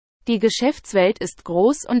Die Geschäftswelt ist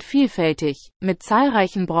groß und vielfältig, mit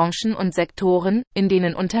zahlreichen Branchen und Sektoren, in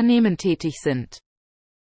denen Unternehmen tätig sind.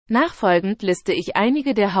 Nachfolgend liste ich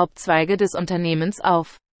einige der Hauptzweige des Unternehmens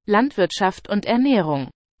auf. Landwirtschaft und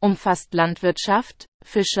Ernährung umfasst Landwirtschaft,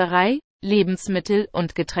 Fischerei, Lebensmittel-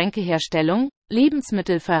 und Getränkeherstellung,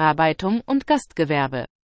 Lebensmittelverarbeitung und Gastgewerbe.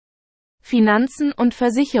 Finanzen und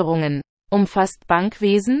Versicherungen umfasst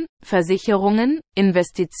Bankwesen, Versicherungen,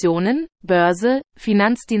 Investitionen, Börse,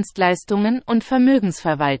 Finanzdienstleistungen und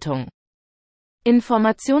Vermögensverwaltung.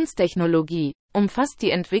 Informationstechnologie umfasst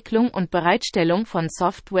die Entwicklung und Bereitstellung von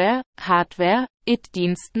Software, Hardware,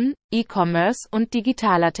 IT-Diensten, E-Commerce und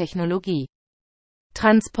digitaler Technologie.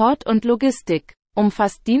 Transport und Logistik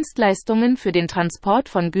umfasst Dienstleistungen für den Transport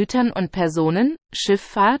von Gütern und Personen,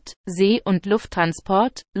 Schifffahrt, See- und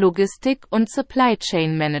Lufttransport, Logistik und Supply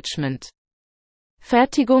Chain Management.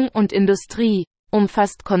 Fertigung und Industrie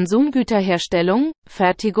umfasst Konsumgüterherstellung,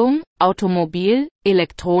 Fertigung, Automobil,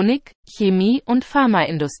 Elektronik, Chemie- und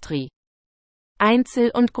Pharmaindustrie.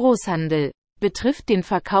 Einzel- und Großhandel betrifft den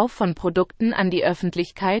Verkauf von Produkten an die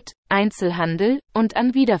Öffentlichkeit, Einzelhandel, und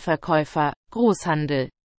an Wiederverkäufer, Großhandel.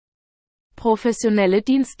 Professionelle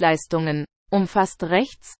Dienstleistungen umfasst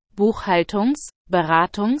Rechts-, Buchhaltungs-,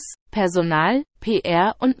 Beratungs-, Personal-,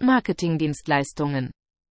 PR- und Marketingdienstleistungen.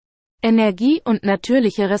 Energie und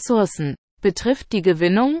natürliche Ressourcen betrifft die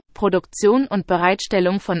Gewinnung, Produktion und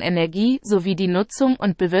Bereitstellung von Energie sowie die Nutzung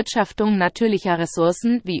und Bewirtschaftung natürlicher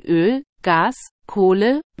Ressourcen wie Öl, Gas,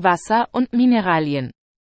 Kohle, Wasser und Mineralien.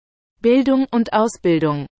 Bildung und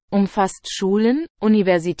Ausbildung umfasst Schulen,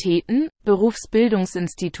 Universitäten,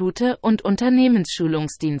 Berufsbildungsinstitute und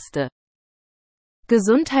Unternehmensschulungsdienste.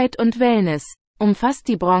 Gesundheit und Wellness umfasst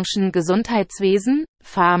die Branchen Gesundheitswesen,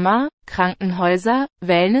 Pharma, Krankenhäuser,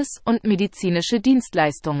 Wellness und medizinische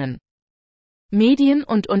Dienstleistungen. Medien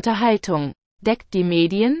und Unterhaltung deckt die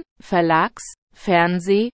Medien-, Verlags-,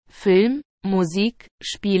 Fernseh-, Film-, Musik-,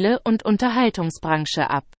 Spiele- und Unterhaltungsbranche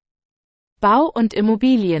ab. Bau und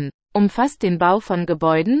Immobilien umfasst den Bau von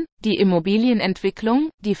Gebäuden, die Immobilienentwicklung,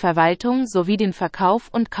 die Verwaltung sowie den Verkauf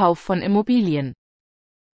und Kauf von Immobilien.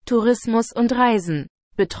 Tourismus und Reisen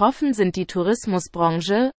betroffen sind die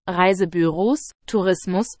Tourismusbranche, Reisebüros,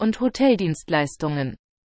 Tourismus- und Hoteldienstleistungen.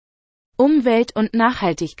 Umwelt und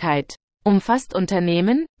Nachhaltigkeit umfasst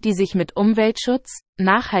Unternehmen, die sich mit Umweltschutz,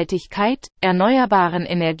 Nachhaltigkeit, erneuerbaren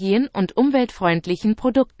Energien und umweltfreundlichen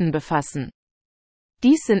Produkten befassen.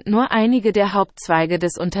 Dies sind nur einige der Hauptzweige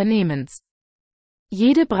des Unternehmens.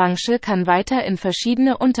 Jede Branche kann weiter in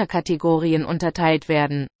verschiedene Unterkategorien unterteilt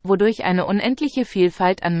werden, wodurch eine unendliche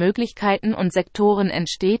Vielfalt an Möglichkeiten und Sektoren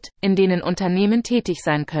entsteht, in denen Unternehmen tätig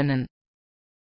sein können.